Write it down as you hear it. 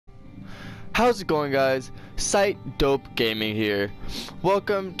How's it going, guys? Sight Dope Gaming here.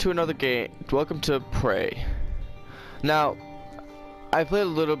 Welcome to another game. Welcome to Prey. Now, I played a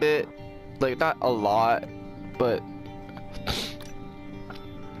little bit, like not a lot, but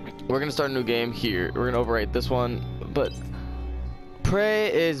we're gonna start a new game here. We're gonna overwrite this one, but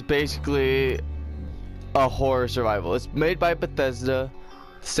Prey is basically a horror survival. It's made by Bethesda,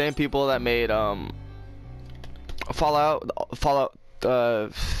 same people that made Fallout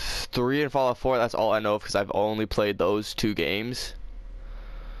 3 and Fallout 4. That's all I know because I've only played those two games.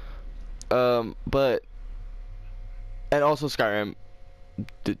 But and also Skyrim.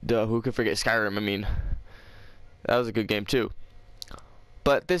 Who could forget Skyrim? I mean, that was a good game too.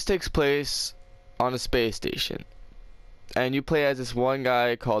 But this takes place on a space station, and you play as this one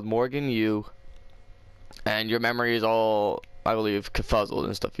guy called Morgan Yu, and your memory is all, I believe, confuzzled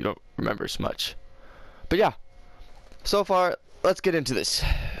and stuff. You don't remember as much. But yeah, so far, let's get into this.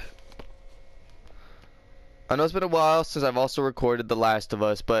 I know it's been a while since I've also recorded The Last of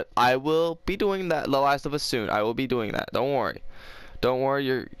Us, but I will be doing that, The Last of Us, soon. I will be doing that. Don't worry. Don't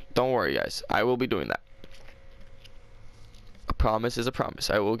worry, guys. I will be doing that. A promise is a promise.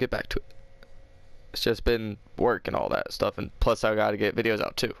 I will get back to it. It's just been work and all that stuff, and plus I gotta get videos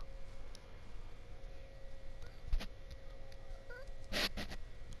out too.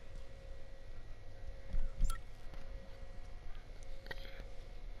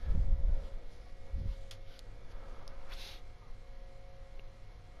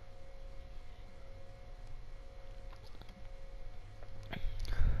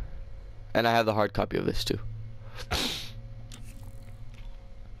 And I have the hard copy of this too.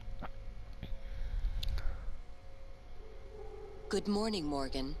 Good morning,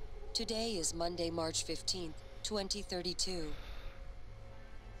 Morgan. Today is Monday, March 15th, 2032.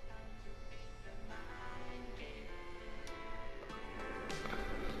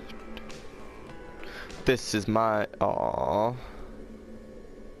 This is my aww.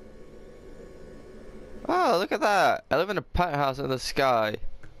 Oh, look at that! I live in a penthouse in the sky.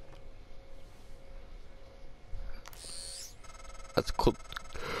 That's cool.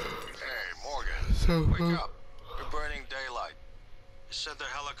 Hey, Morgan. Wake up. You're burning daylight. You sent the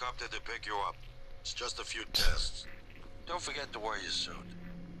helicopter to pick you up. It's just a few tests. Don't forget to wear your suit.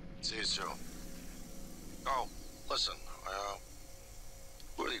 See you soon. Oh, listen.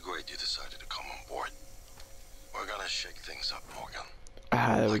 Really great you decided to come on board. We're gonna shake things up, Morgan.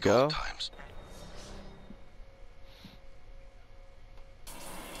 Ah, there we go. Old times.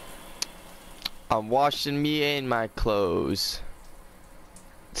 I'm washing me in my clothes.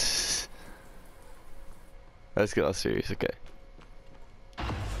 Let's get all serious, okay.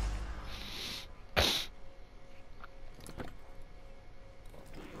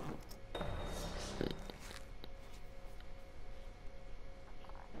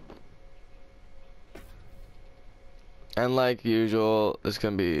 And like usual, it's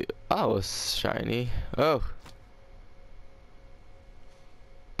gonna be, oh, it's shiny. Oh.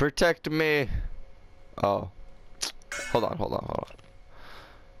 Protect me. Oh. Hold on.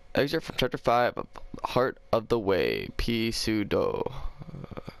 Excerpt from chapter 5 of Heart of the Way, P. Pseudo.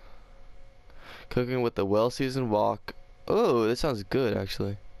 Cooking with the well-seasoned wok. Oh, that sounds good,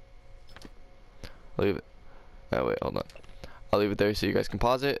 actually. I'll leave it. Oh, wait, hold on. I'll leave it there so you guys can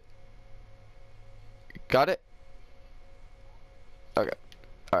pause it. Got it? Okay.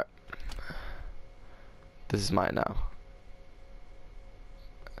 Alright. This is mine now.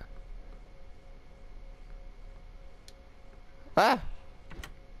 Ah!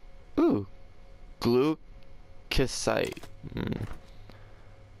 Ooh. Glucosite.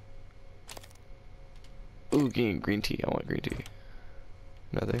 Ooh, green tea. I want green tea.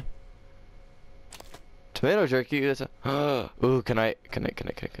 Nothing. Tomato jerky. That's a ooh, can I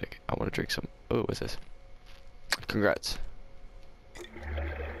I want to drink some. Ooh, what's this? Congrats.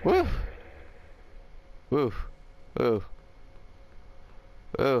 Woo! Woo! Ooh.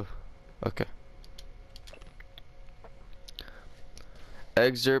 Ooh. Okay.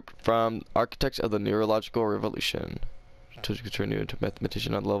 Excerpt from Architects of the Neurological Revolution. To turn you into a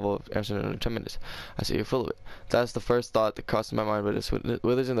mathematician on the level of answering under 10 minutes. I see you're full of it. That's the first thought that crossed my mind, but it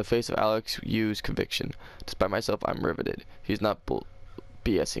withers in the face of Alex Yu's conviction. Despite myself, I'm riveted. He's not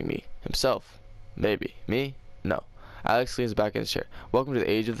BSing me. Himself. Maybe. Me? No. Alex leans back in his chair. Welcome to the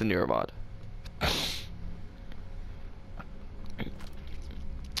age of the neuromod.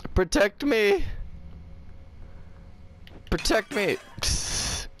 Protect me! Protect me!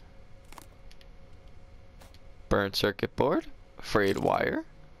 Burnt circuit board. Frayed wire.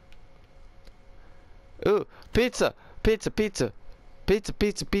 Ooh, pizza! Pizza, pizza! Pizza,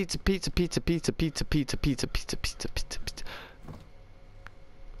 pizza, pizza, pizza, pizza, pizza, pizza, pizza, pizza, pizza, pizza, pizza, pizza.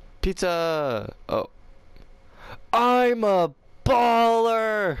 Pizza. Oh. I'm a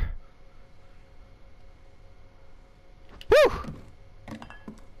baller. Woo!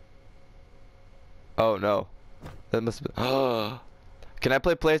 Oh no. That must have been. Can I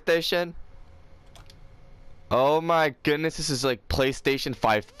play PlayStation? Oh my goodness, this is like PlayStation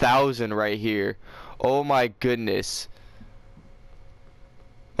 5000 right here. Oh my goodness.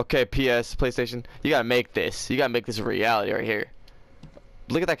 Okay, PS, PlayStation, you gotta make this. You gotta make this a reality right here.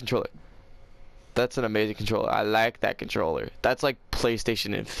 Look at that controller. That's an amazing controller. I like that controller. That's like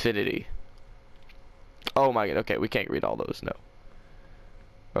PlayStation Infinity. Oh my god, okay, we can't read all those, no.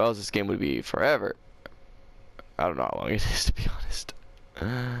 Or else this game would be forever. I don't know how long it is, to be honest.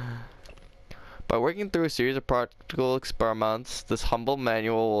 By working through a series of practical experiments, this humble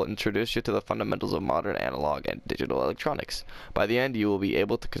manual will introduce you to the fundamentals of modern analog and digital electronics. By the end, you will be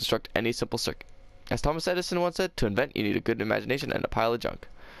able to construct any simple circuit. As Thomas Edison once said, to invent, you need a good imagination and a pile of junk.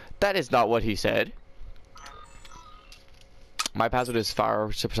 That is not what he said. My password is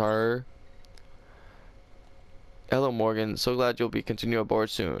fire. Hello, Morgan. So glad you'll be continuing aboard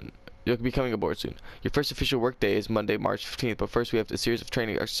soon. You'll be coming aboard soon. Your first official work day is Monday, March 15th, but first we have a series of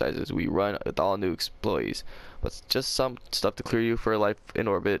training exercises we run with all new employees. But just some stuff to clear you for life in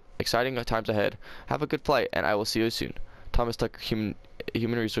orbit. Exciting times ahead. Have a good flight, and I will see you soon. Thomas Tucker, Human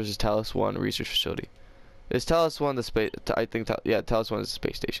Resources, Talos 1 Research Facility. Is Talos 1 the space? I think, yeah, Talos 1 is the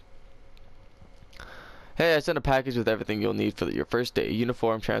space station. Hey, I sent a package with everything you'll need for your first day.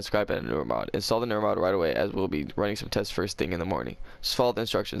 Uniform, transcribe, and a neuromod. Install the neuromod right away, as we'll be running some tests first thing in the morning. Just follow the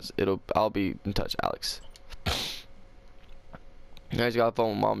instructions. I'll be in touch, Alex. You guys got a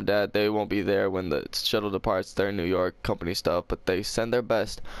phone with Mom and Dad. They won't be there when the shuttle departs. They're in New York, company stuff, but they send their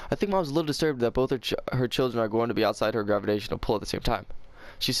best. I think Mom's a little disturbed that both her children are going to be outside her gravitational pull at the same time.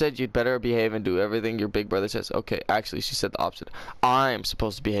 She said you'd better behave and do everything your big brother says. Okay, actually, she said the opposite. I'm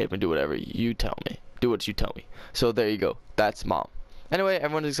supposed to behave and do whatever you tell me. Do what you tell me. So there you go. That's Mom. Anyway,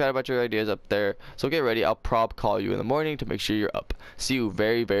 everyone's excited about your ideas up there. So get ready. I'll call you in the morning to make sure you're up. See you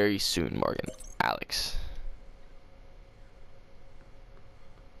very, very soon, Morgan. Alex.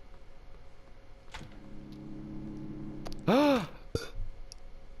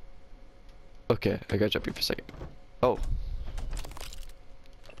 Okay, I gotta jump here for a second. Oh.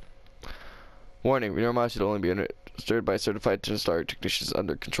 Warning, neuromod should only be understood by certified star technicians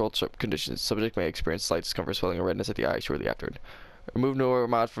under controlled conditions. Subject may experience slight discomfort, swelling, or redness at the eye shortly afterward. Remove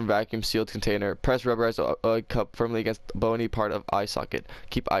neuromod from vacuum sealed container. Press rubberized oil cup firmly against the bony part of eye socket.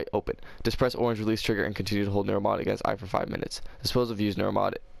 Keep eye open. Just press orange release trigger and continue to hold neuromod against eye for 5 minutes. Dispose of used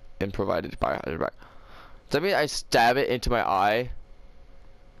neuromod and provided by. Does that mean I stab it into my eye?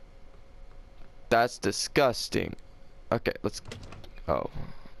 That's disgusting. Okay, let's. Oh.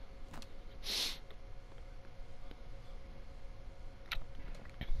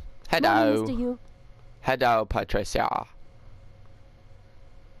 Hello. Morning, Mr. Yu. Hello, Patricia.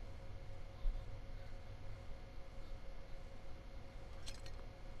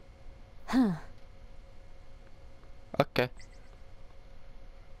 Huh. Okay.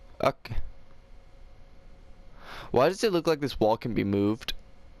 Okay. Why does it look like this wall can be moved?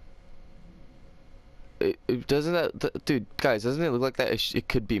 It doesn't that, dude, guys, doesn't it look like that it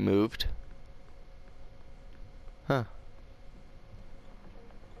could be moved? Huh.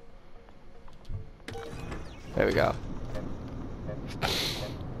 There we go.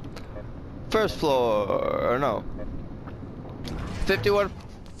 First floor, or no. 51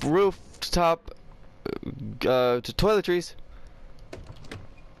 rooftop to toiletries.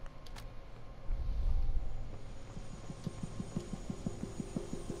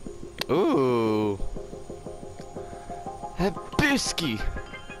 Ooh. Hibisky.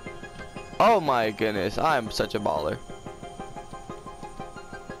 Oh my goodness, I'm such a baller.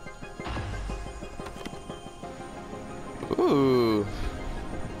 Ooh.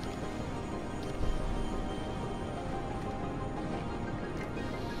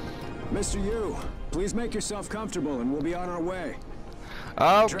 Mr. Yu, please make yourself comfortable and we'll be on our way.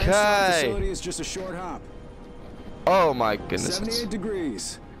 The transport Okay. facility is just a short hop. Oh my goodness. 78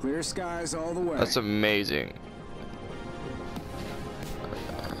 degrees. Clear skies all the way. That's amazing.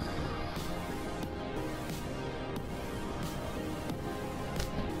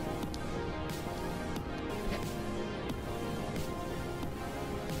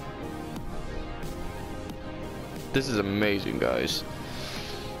 This is amazing, guys.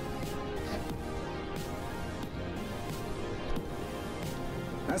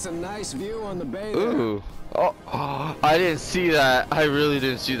 That's a nice view on the bay there. Ooh. Oh, I didn't see that. I really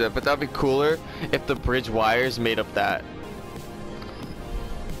didn't see that. But that'd be cooler if the bridge wires made up that.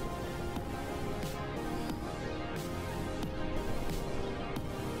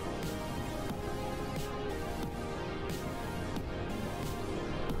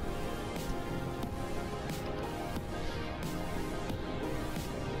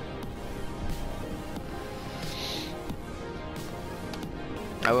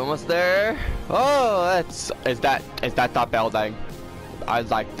 I'm almost there. Oh, is that top building? I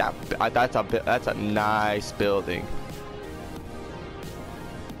like that. That's a nice building.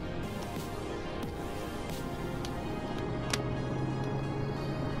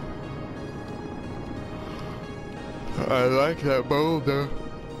 I like that boulder.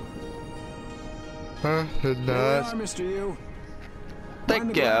 That's Here we nice. are, Mr. Yu. Thank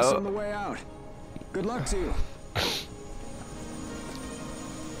Mind the glass you. on the way out. Good luck to you.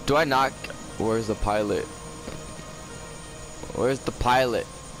 Do I not? Where's the pilot? Where's the pilot?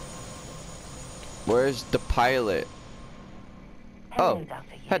 Where's the pilot? Hello, Oh,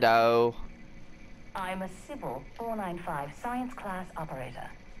 Dr. Yu. hello. I'm a Sybil 495 science class operator.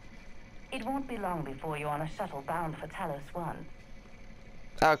 It won't be long before you're on a shuttle bound for Talos 1.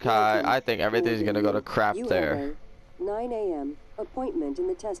 Okay, I think everything's gonna go to crap You there. have a 9 a.m. appointment in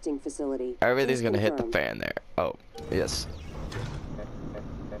the testing facility. Everything's Please gonna hit the confirm. fan there. Oh, yes.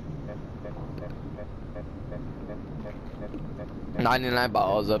 $99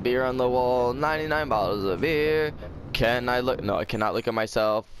 bottles of beer on the wall. 99 bottles of beer. Can I look? No, I cannot look at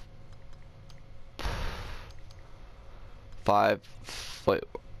myself. 5. Wait,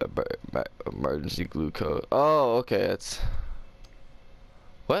 emergency glucose. Oh, okay. It's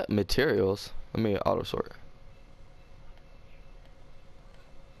what materials? Let me auto sort.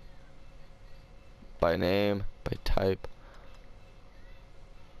 By name, by type.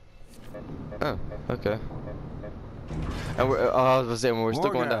 Oh, okay. And we're, I was gonna say, we're still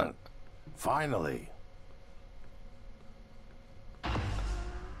going down. Finally.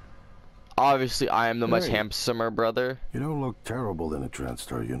 Obviously, I am the much Hey. handsomer brother. You don't look terrible in a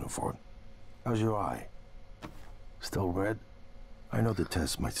TranStar uniform. How's your eye? Still red? I know the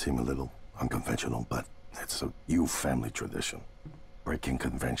test might seem a little unconventional, but it's a Yu family tradition. Breaking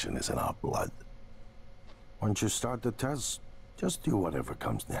convention is in our blood. Once you start the test, just do whatever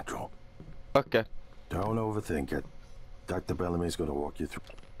comes natural. Okay, Don't overthink it. Dr. Bellamy's gonna walk you through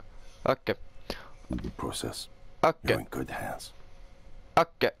okay, the process. okay, You're in good hands.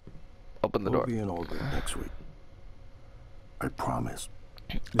 okay. Open the We'll door. be in orbit next week. I promise.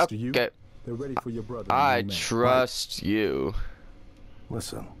 Mr. Yu, Okay, they're ready for your brother. I and your man. trust you.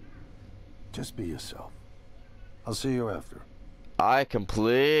 Listen, just be yourself. I'll see you after. I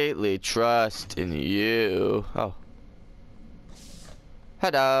completely trust in you. Oh.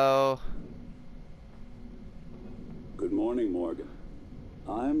 Hello. Good morning, Morgan.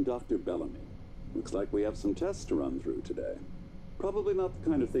 I'm Dr. Bellamy. Looks like we have some tests to run through today. Probably not the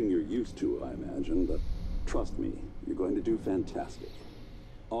kind of thing you're used to, I imagine, but trust me, you're going to do fantastic.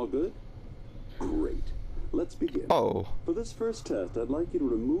 All good? Great. Let's begin. Oh. For this first test, I'd like you to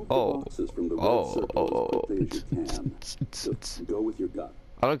remove the Oh. boxes from the red Oh. circle Oh. as quickly as you can. Just go with your gut.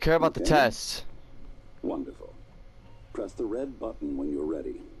 I don't care about the Okay. test. Wonderful. Press the red button when you're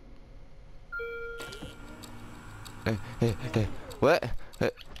ready. What?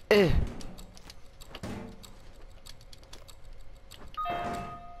 Eh.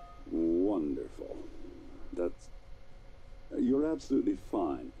 Wonderful. That's... You're absolutely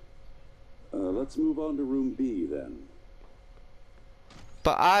fine. Let's move on to room B, then.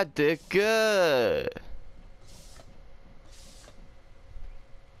 But I did good.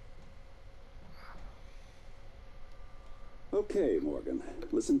 Okay, Morgan.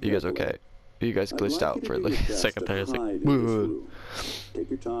 Listen You guys carefully. okay? You guys I'd glitched like out you to for do like your a best second to there. It's like, hide in this room. Take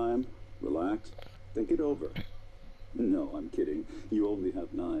your time, relax, think it over. No, I'm kidding. You only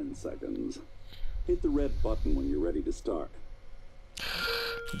have 9 seconds. Hit the red button when you're ready to start.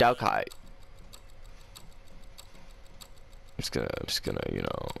 Dalkai. I'm just gonna, you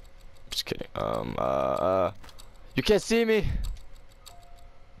know, just kidding. You can't see me.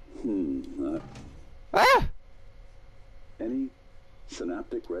 Ah! Any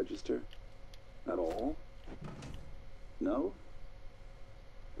synaptic register at all? No?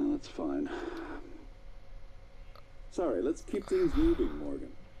 No, that's fine. Sorry, let's keep things moving,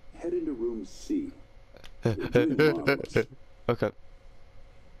 Morgan. Head into room C. You're doing marvelous. Okay.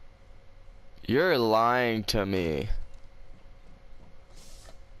 You're lying to me.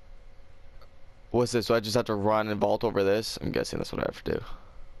 What's this? So I just have to run and vault over this? I'm guessing that's what I have to do.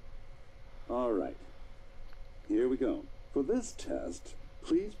 All right. Here we go. For this test,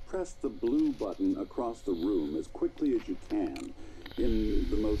 please press the blue button across the room as quickly as you can in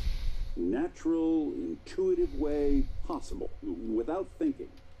the most natural, intuitive way possible, without thinking.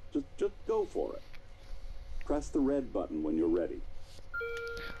 Just go for it. Press the red button when you're ready.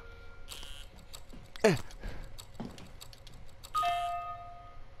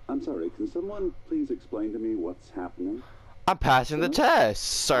 I'm sorry, can someone please explain to me what's happening? I'm passing the test,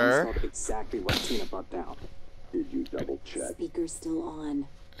 I sir. saw exactly what Tina brought down. Did you double check? Speaker's still on.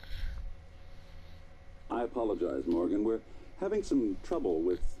 I apologize, Morgan. We're having some trouble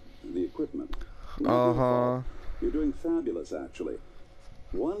with the equipment. You're doing fabulous, actually.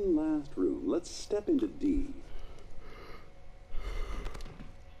 One last room. Let's step into D.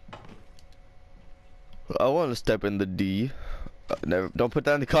 I want to step in the D. Never. Don't put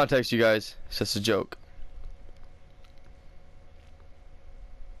that in the context, you guys. It's just a joke.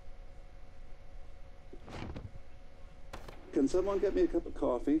 Can someone get me a cup of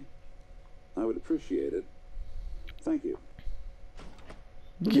coffee? I would appreciate it. Thank you.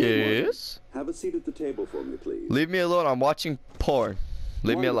 Yes? Have a seat at the table for me, please. Leave me alone. I'm watching porn.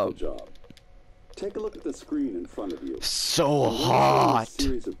 Leave me alone. Job. Take a look at the screen in front of you. So hot. A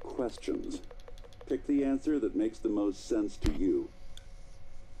series of questions. Pick the answer that makes the most sense to you.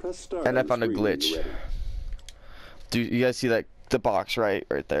 Press start. And I found a glitch. Do you guys see that the box right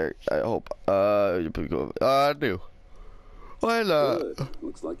there? I hope. I do. Why not? Good.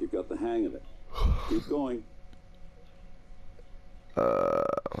 Looks like you've got the hang of it. Keep going.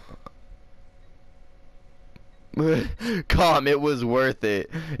 Calm, it was worth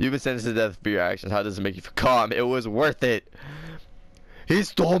it. You've been sentenced to death for your actions. How does it make you feel? Calm, it was worth it. He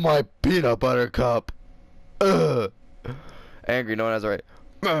stole my peanut butter cup. Angry, no one has a right.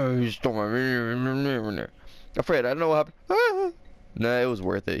 He stole my. Afraid, I don't know what happened. Nah, it was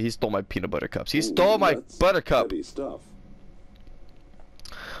worth it. He stole my peanut butter cups. He stole my buttercup. Heavy stuff.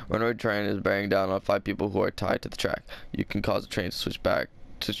 Runaway train is bearing down on 5 people who are tied to the track. You can cause the train to switch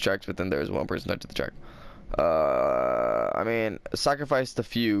tracks, but then there is 1 person tied to the track. I mean, sacrifice the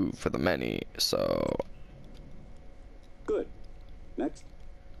few for the many, so. Good. Next.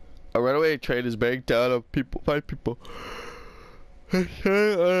 A runaway train is bearing down on 5 people.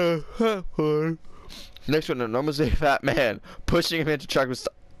 Next one, an enormously fat man pushing him into track with.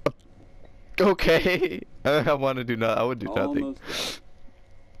 Okay. I want to do nothing. I would do nothing.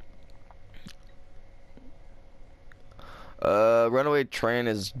 Runaway train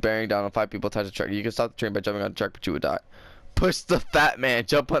is bearing down on 5 people tied to the track. You can stop the train by jumping on the track, but you would die. Push the fat man.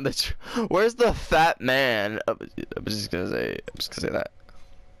 Jump on the. Where's the fat man? I'm just gonna say that.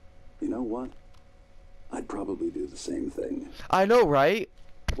 You know what? I'd probably do the same thing. I know, right?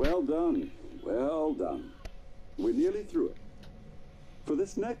 Well done. Well done. We're nearly through it. For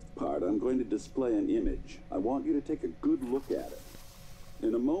this next part, I'm going to display an image. I want you to take a good look at it.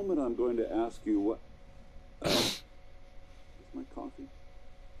 In a moment, I'm going to ask you what. Is my coffee?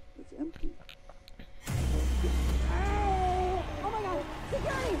 It's empty. Oh my god!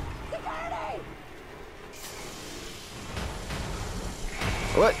 Security! Security!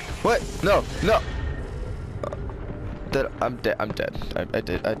 What? What? No! No! Dead. I'm dead. I'm dead. I'm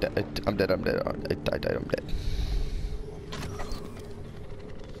dead. I'm dead. I'm dead. I died. I'm dead.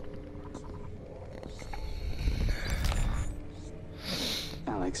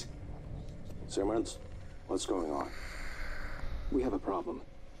 Alex. Simmons, what's going on? We have a problem.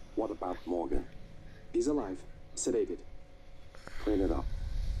 What about Morgan? He's alive, sedated. Clean it up.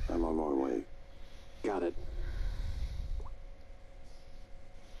 I'm on my way. Got it.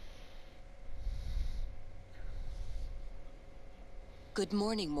 Good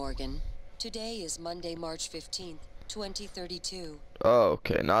morning, Morgan. Today is Monday, March 15th, 2032. Oh,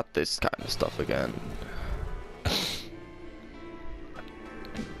 okay, not this kind of stuff again.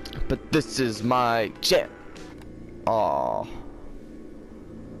 But this is my chance. Aww.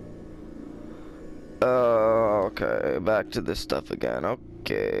 Okay, back to this stuff again.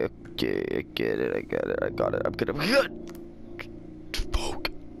 Okay, I get it, I got it. I'm gonna.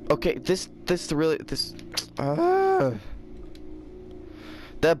 Okay, this really.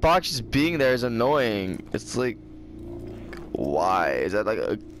 That box just being there is annoying. It's like, why? Is that like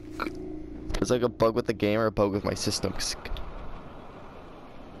a? It's like a bug with the game or a bug with my system?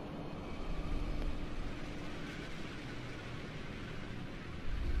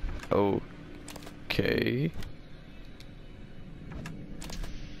 Okay.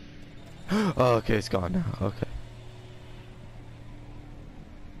 Oh, okay, it's gone now. Okay.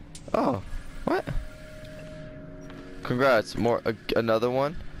 Oh, what? Congrats, another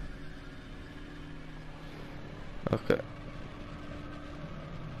one? Okay.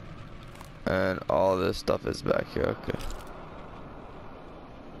 And all this stuff is back here, okay.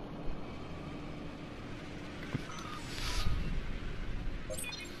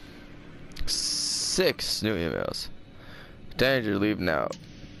 Six new emails. Danger, leave now.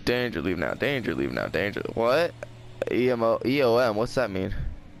 Danger, leave now. Danger, leave now. Danger. What? EOM, what's that mean?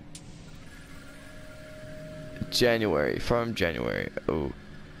 January, from January.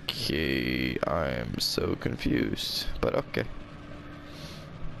 Okay, I'm so confused, but okay.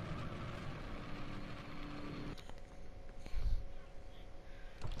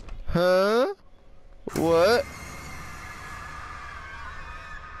 Huh? What?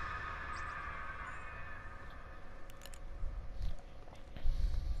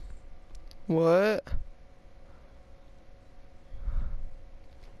 What?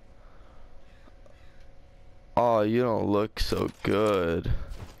 Oh, you don't look so good.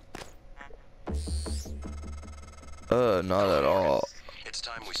 Not at all. It's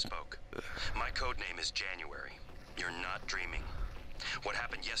time we spoke. My code name is January. You're not dreaming. What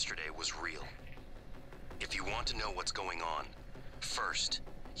happened yesterday was real. If you want to know what's going on, first,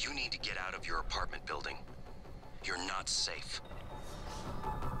 you need to get out of your apartment building. You're not safe.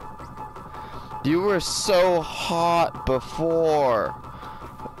 You were so hot before.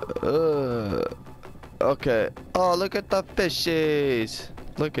 Okay. Oh, look at the fishies.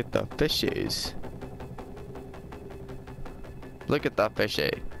 Look at the fishies. Look at that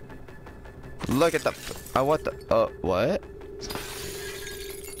fishy. Look at the. I want the. What?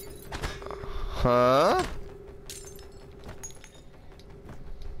 Huh?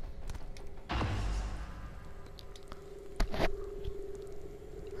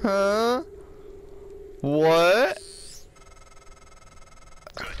 Huh? What?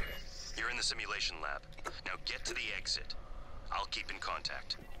 Good. You're in the simulation lab. Now get to the exit. I'll keep in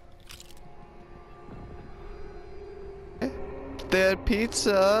contact. They had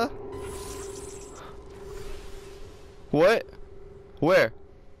pizza. What? Where?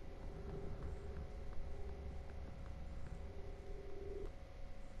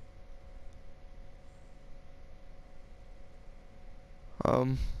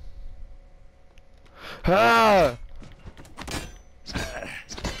 Ah!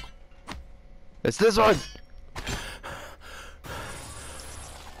 It's this one.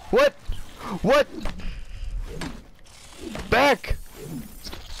 What? What? Back!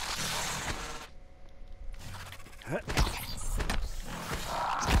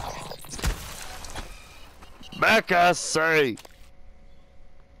 Back, I say!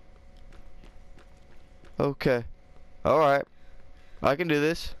 Okay. Alright. I can do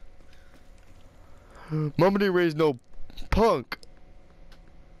this. Mama didn't raise no punk.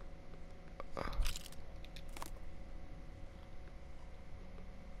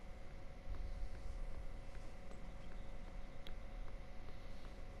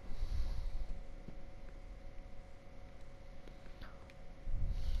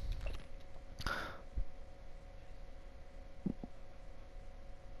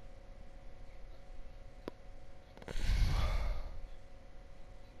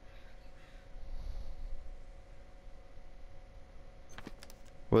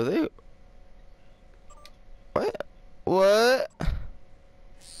 Were they? What? What? Hey,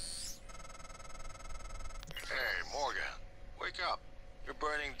 Morgan. Wake up. You're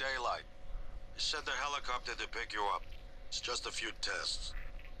burning daylight. You said the helicopter to pick you up. It's just a few tests.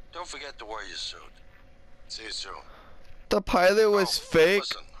 Don't forget to wear your suit. See you soon. The pilot was fake.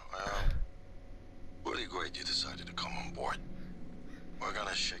 Listen, really great you decided to come on board. We're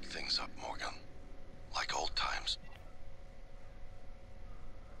gonna shake things up, Morgan. Like old times.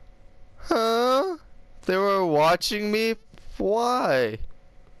 Huh? They were watching me? Why?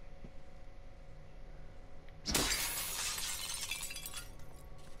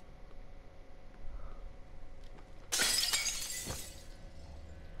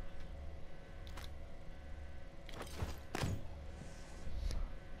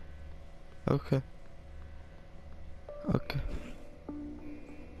 Okay. Okay.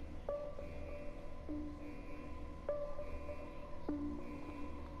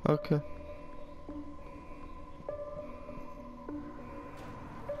 Okay.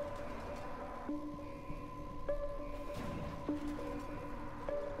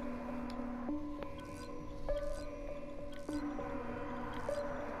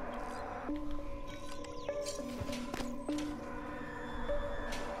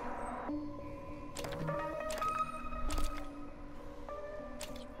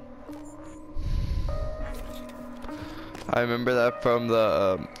 I remember that from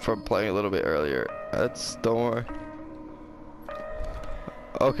the from playing a little bit earlier. That's don't worry.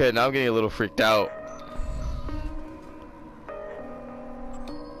 Okay, now I'm getting a little freaked out.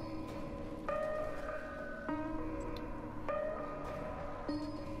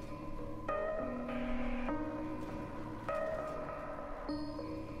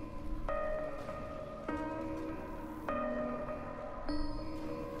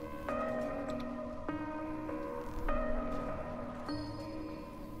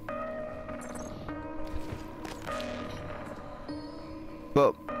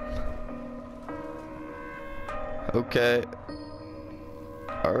 Well, okay.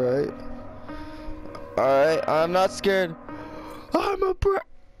 Alright. Alright, I'm not scared. I'm a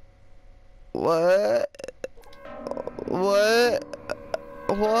What? What?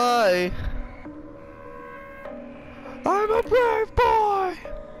 Why? I'm a brave boy!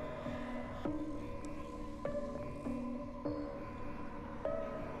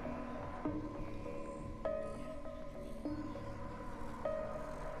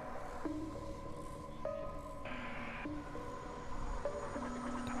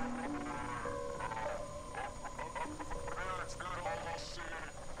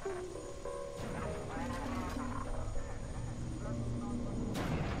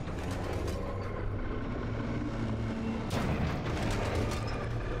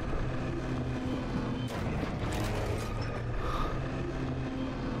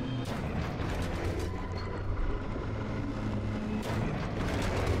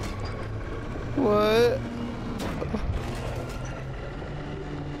 What?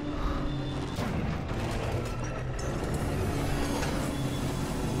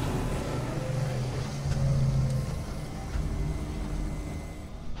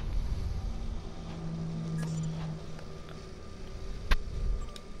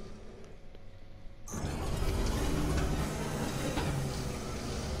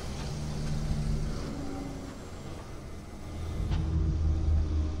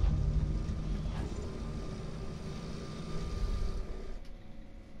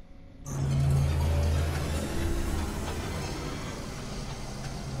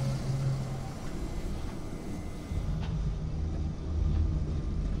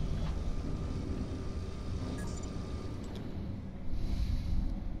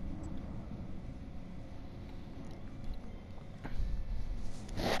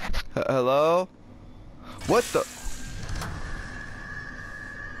 Hello? What the?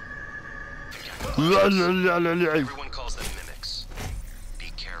 Everyone calls them mimics.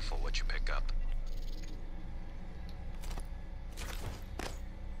 Be careful what you pick up.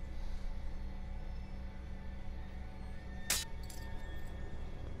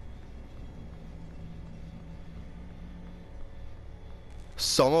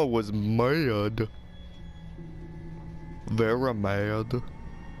 Summer was mad. Very mad.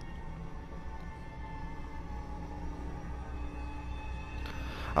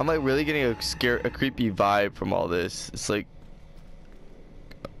 I'm like really getting a creepy vibe from all this. It's like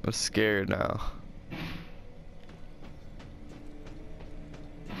I'm scared now.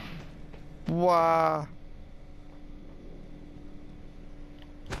 Wow.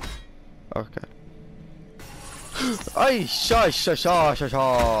 Okay. Ay, shush.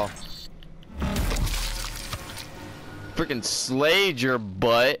 Freaking slayed your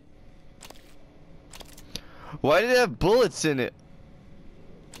butt. Why did it have bullets in it?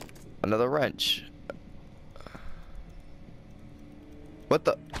 Another wrench. What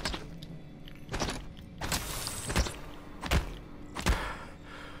the?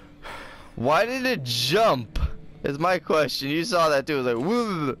 Why did it jump? Is my question. You saw that too. It was like,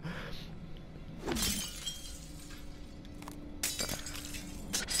 woo.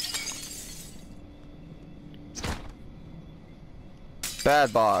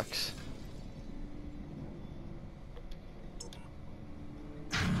 Bad box.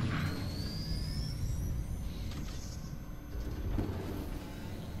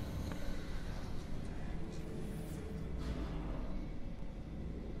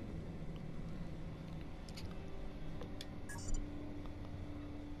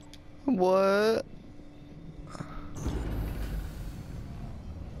 What?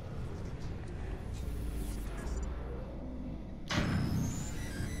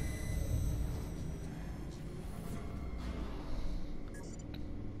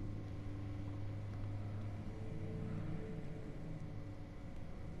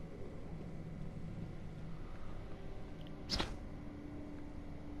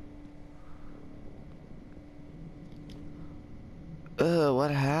 What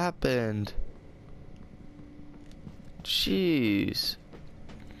happened? Jeez.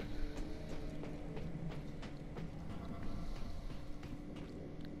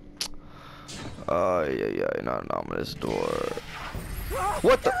 Oh, yeah, not an ominous door.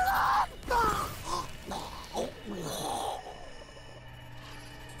 What the?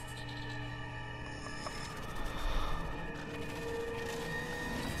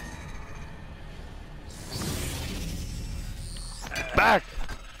 Back!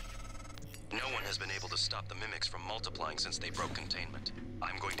 No one has been able to stop the mimics from multiplying since they broke containment.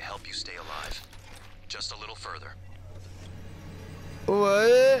 I'm going to help you stay alive. Just a little further.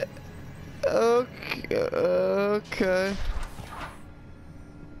 What? Okay.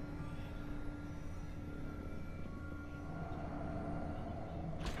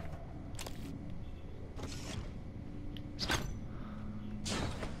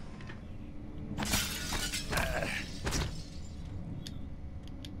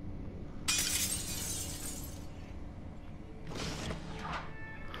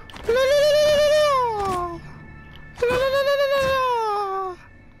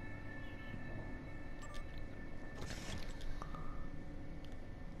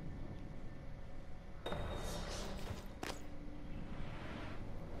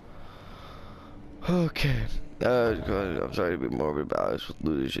 Okay. I'm sorry to be morbid about this.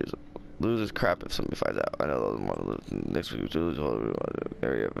 Loses crap if somebody finds out. I know those want to lose. Next week, lose whole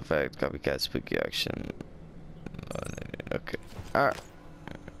area of effect. Copycat, spooky action. Okay. Alright.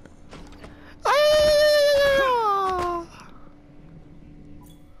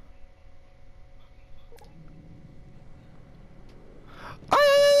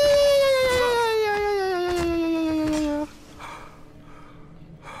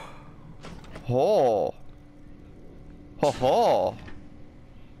 Ho. Ho ho.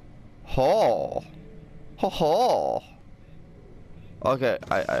 Ho. Ho ho. Okay,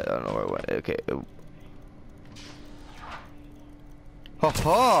 I don't know where it went. Okay. Ho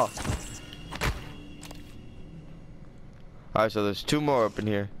ho. Alright, so there's 2 more up in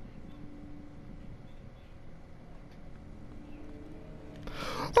here.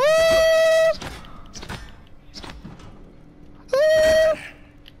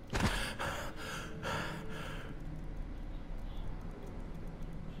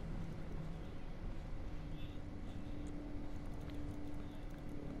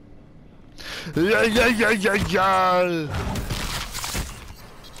 Yeah.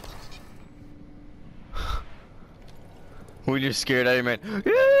 When you're scared out of your mind.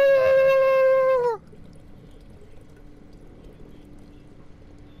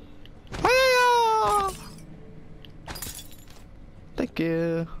 Thank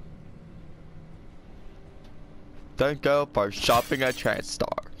you. Thank you for shopping at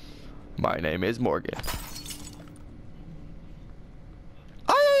TranStar. My name is Morgan.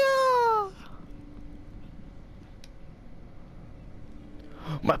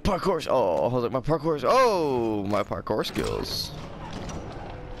 My parkour. Oh, I was like, my parkour. Oh, my parkour skills.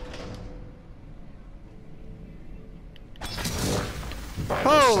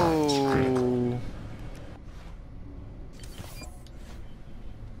 Oh.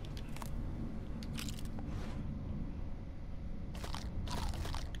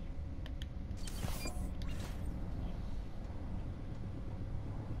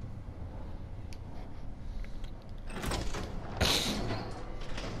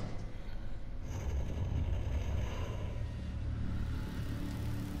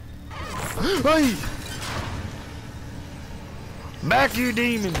 Hey! Back, you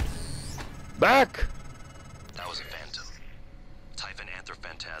demon! Back! That was a phantom. Typhon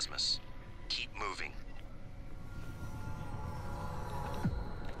Anthrophantasmus. Keep moving.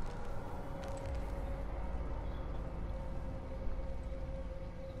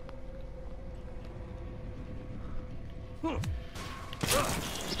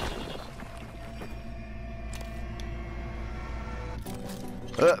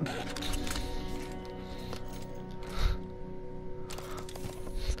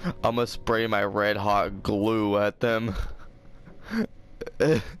 I'm gonna spray my red hot glue at them.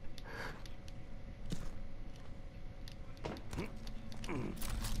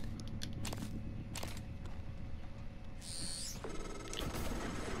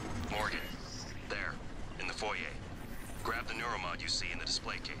 Morgan, there, in the foyer. Grab the neuromod you see in the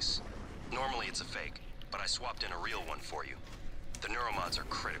display case. Normally it's a fake, but I swapped in a real one for you. The neuromods are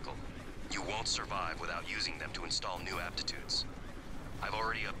critical. You won't survive without using them to install new aptitudes. I've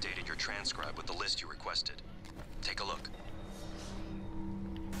already updated your transcribe with the list you requested. Take a look.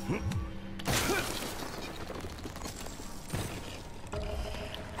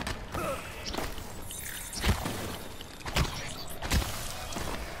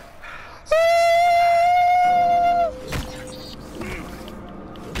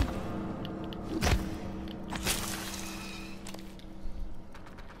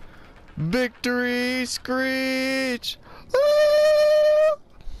 Victory screech!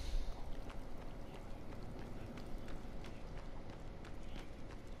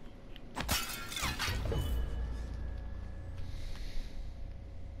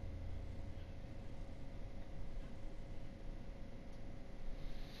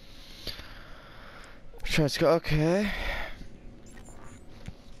 Let's go. Okay.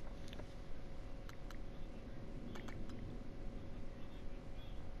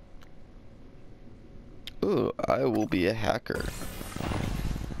 Ooh, I will be a hacker.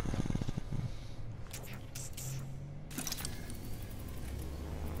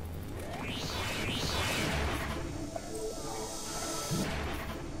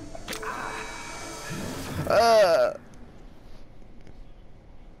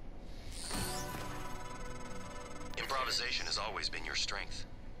 Improvisation has always been your strength.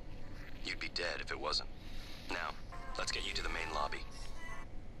 You'd be dead if it wasn't. Now, let's get you to the main lobby.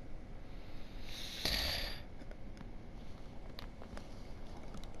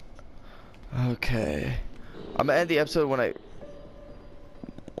 Okay. I'm gonna end the episode when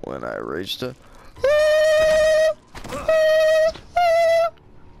I reached a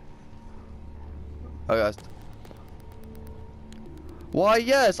Oh, yes. Why,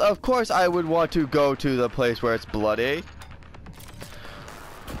 yes, of course I would want to go to the place where it's bloody.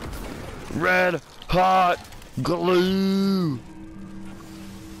 Red hot glue.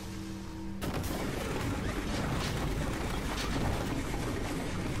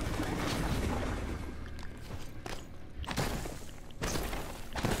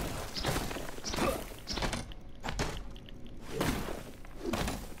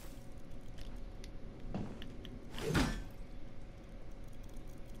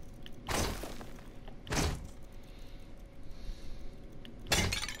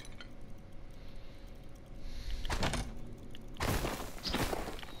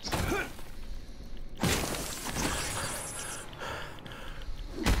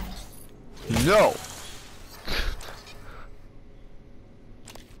 No.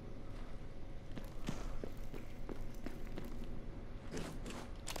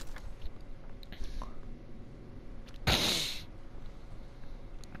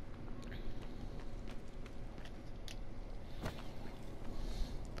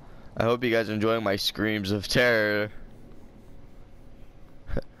 I hope you guys are enjoying my screams of terror.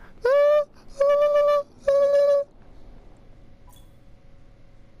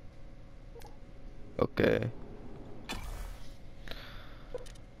 Okay.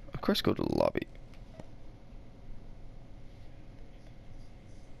 Of course, go to the lobby.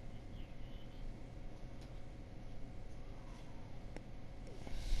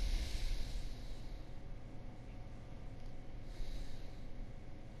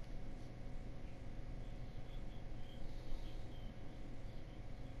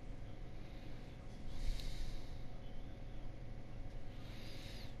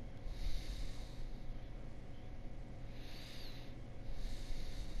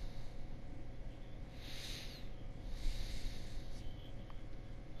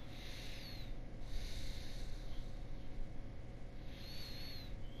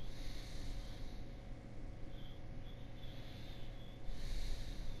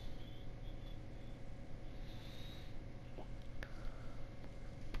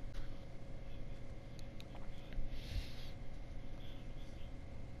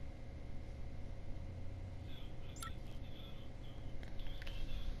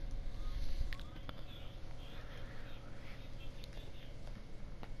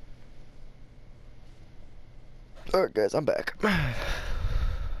 Alright guys, I'm back.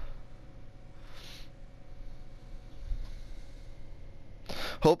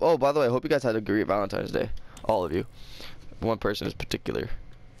 Oh, by the way, I hope you guys had a great Valentine's Day. All of you. One person is particular.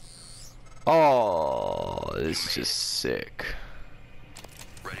 Oh, this is just sick.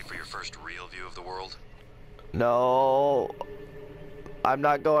 Ready for your first real view of the world? No. I'm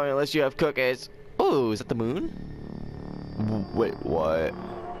not going unless you have cookies. Oh, is that the moon? Wait, what?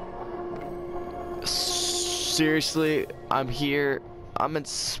 Seriously, I'm here. I'm in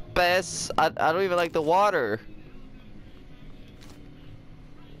space. I don't even like the water.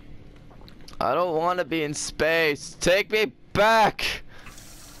 I don't want to be in space. Take me back.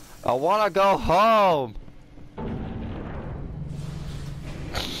 I want to go home.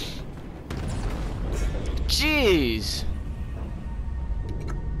 Jeez.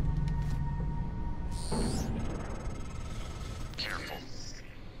 Careful.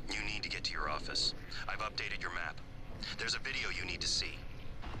 You need to get to your office. I've updated your map. There's a video you need to see.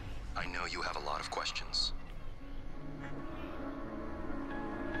 I know you have a lot of questions.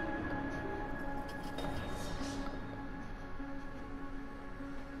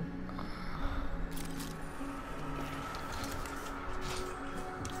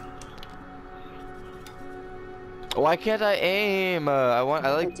 Why can't I aim? I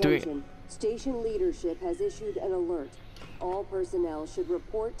like doing. Station leadership has issued an alert. All personnel should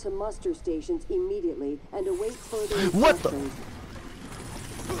report to muster stations immediately and await further instructions. What the?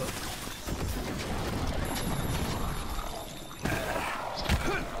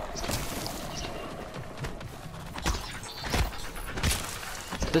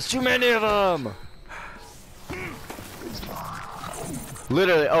 There's too many of them.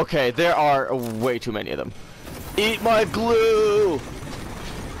 Literally, okay, there are way too many of them. Eat my glue!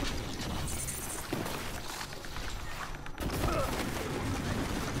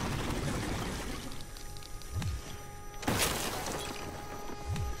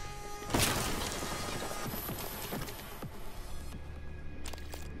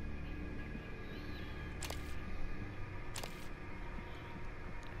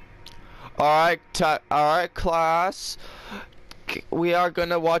 Alright, class. We are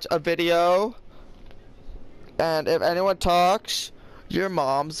gonna watch a video. And if anyone talks, your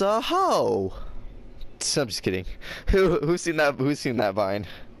mom's a hoe. I'm just kidding. Who's seen that Vine?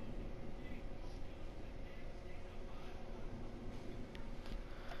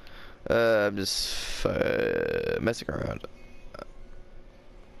 I'm just messing around.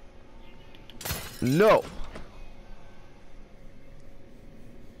 No!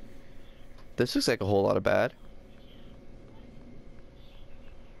 This looks like a whole lot of bad.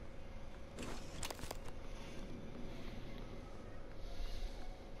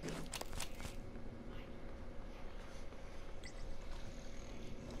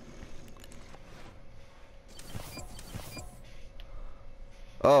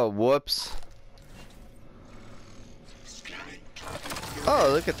 Oh, whoops. Oh,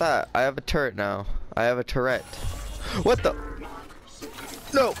 look at that. I have a turret now. I have a turret. What the?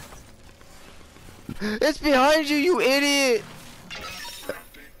 No! It's behind you, you idiot!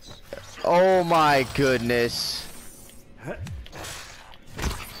 Oh my goodness.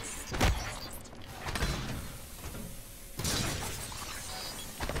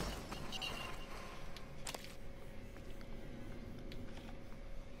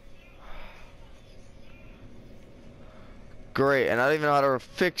 Great, and I don't even know how to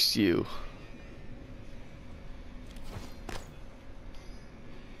fix you.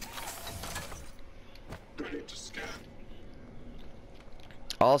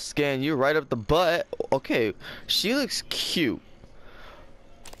 I'll scan you right up the butt. Okay, she looks cute.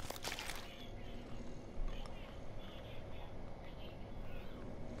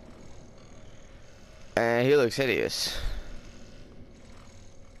 And he looks hideous.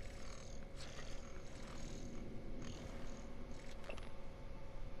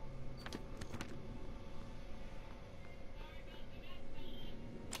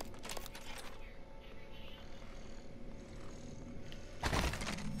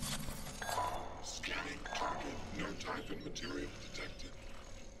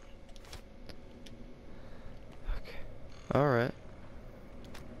 All right.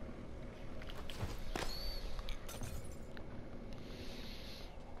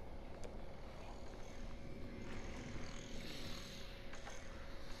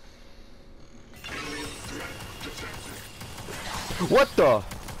 What the?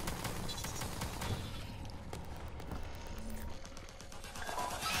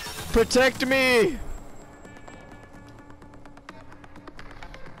 Protect me!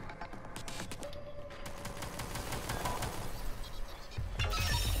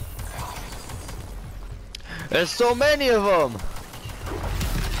 There's so many of them.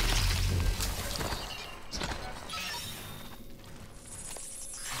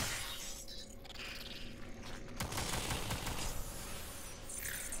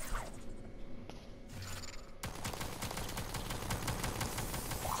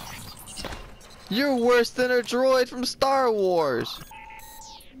 You're worse than a droid from Star Wars.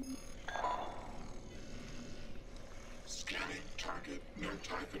 Scanning target. No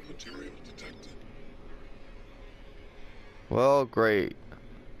type of material detected. Well, great.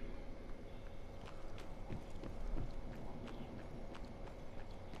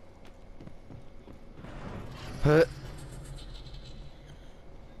 Huh.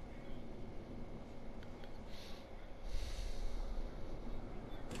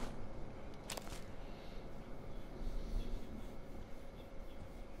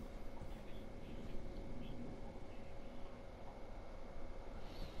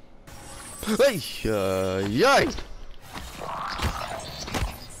 Hey, yay!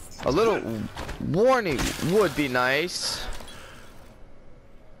 A little warning would be nice.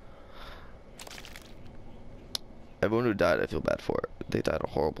 Everyone who died, I feel bad for it. They died a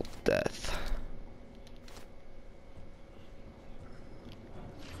horrible death.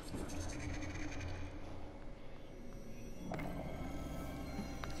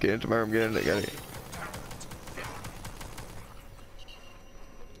 Get into my room, get in there, get it.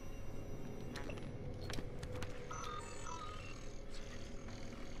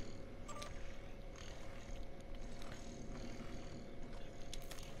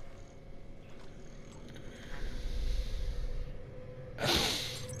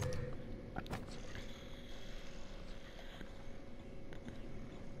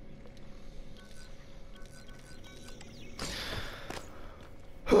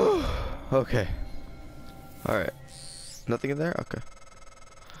 Okay. Alright. Nothing in there? Okay.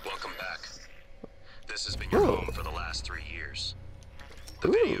 Welcome back. This has been your home for the last 3 years. The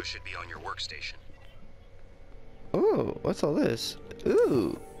video should be on your workstation. Ooh, what's all this?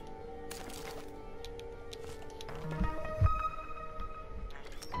 Ooh.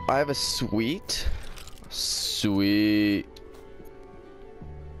 I have a suite. Sweet.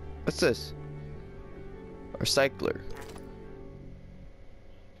 What's this? Recycler.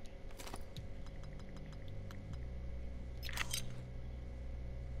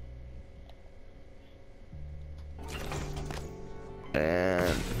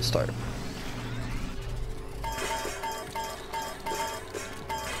 And start.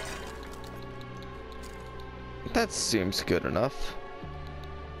 That seems good enough.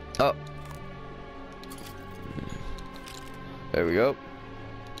 Oh. There we go.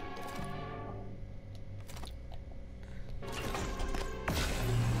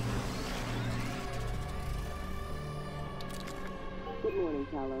 Good morning,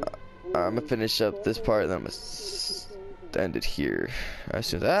 Talos. I'm gonna finish up this part, and then I'm gonna end it here. As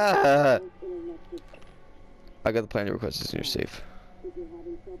soon as I got the plan to request this in your safe.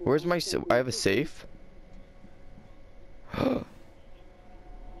 Where's my safe? I have a safe.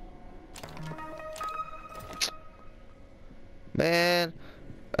 Man,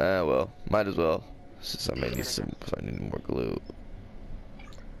 well, might as well. Since I may need some, so I need more glue.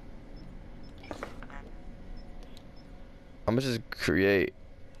 I'm gonna just create.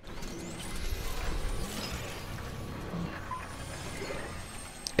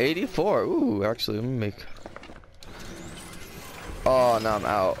 $84. Ooh, actually, let me make. Oh, now I'm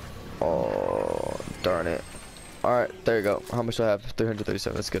out. Oh, darn it. All right, there you go. How much do I have?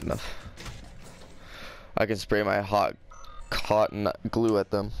 337. That's good enough. I can spray my hot cotton glue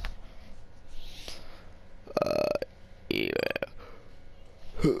at them. Yeah.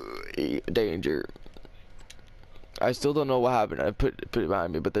 Danger. I still don't know what happened. I put it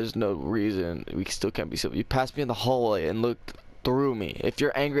behind me, but there's no reason we still can't be civil. You passed me in the hallway and looked through me. If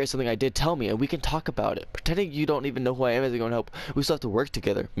you're angry at something I did, tell me and we can talk about it. Pretending you don't even know who I am isn't going to help. We still have to work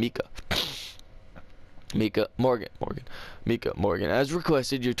together. Mika Morgan. As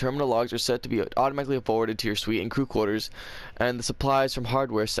requested, your terminal logs are set to be automatically forwarded to your suite and crew quarters, and the supplies from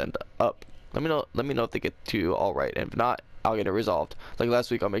hardware sent up. Let me know if they get to you all right, and if not, I'll get it resolved. Like last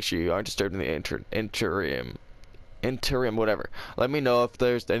week, I'll make sure you aren't disturbed in the interim, whatever. Let me know if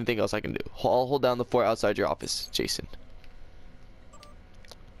there's anything else I can do. I'll hold down the fort outside your office, Jason.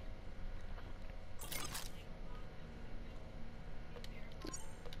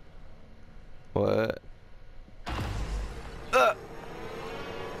 What?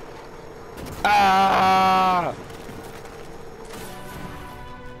 Ah!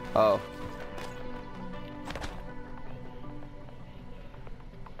 Oh.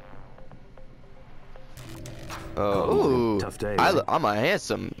 Oh, tough day. I'm a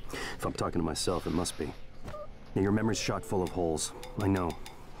handsome. If I'm talking to myself, it must be. Now, your memory's chock full of holes. I know.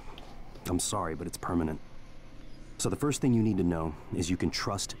 I'm sorry, but it's permanent. So the first thing you need to know is you can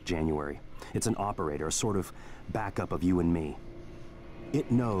trust January. It's an operator, a sort of backup of you and me. It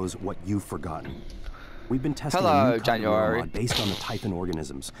knows what you've forgotten. We've been testing a new kind of neuromod based on the Typhon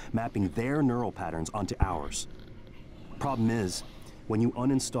organisms, mapping their neural patterns onto ours. Problem is, when you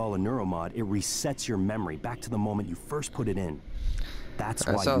uninstall a neuromod, it resets your memory back to the moment you first put it in. That's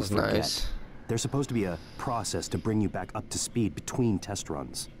why you forget. Nice. There's supposed to be a process to bring you back up to speed between test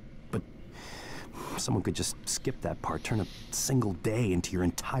runs. But someone could just skip that part, turn a single day into your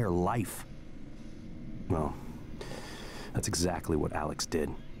entire life. Well, that's exactly what Alex did.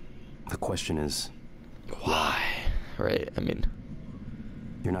 The question is, why? Right, I mean...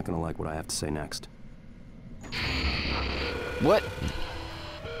 You're not gonna like what I have to say next. What?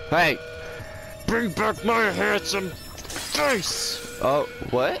 Hey! Bring back my handsome face! Oh,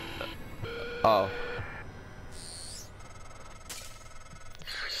 what? Oh.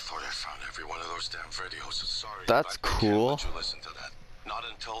 I thought I found every one of those damn videos. Sorry. That's cool. I can't let you listen to that. Not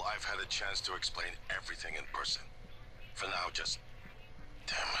until I've had a chance to explain everything in person. For now, just...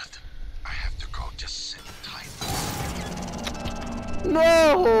 Damn it. I have to go. Just sit tight.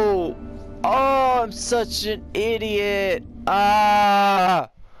 No! Oh, I'm such an idiot. Ah.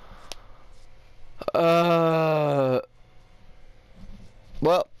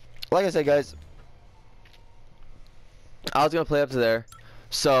 Well, like I said, guys, I was gonna play up to there.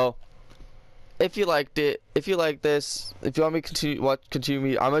 So, if you liked it, if you like this, if you want me to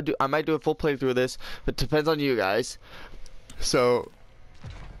continue, I might do a full playthrough of this, but it depends on you guys. So,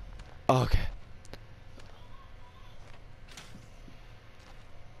 okay.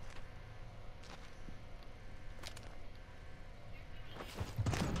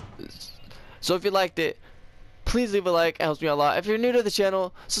 So if you liked it, please leave a like. It helps me out a lot. If you're new to the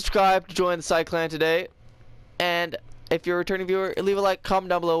channel, subscribe to join the Side Clan today. And if you're a returning viewer, leave a like,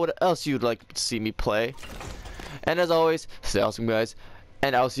 comment down below what else you'd like to see me play. And as always, stay awesome, guys.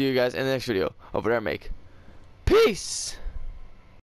 And I'll see you guys in the next video over there. Make peace.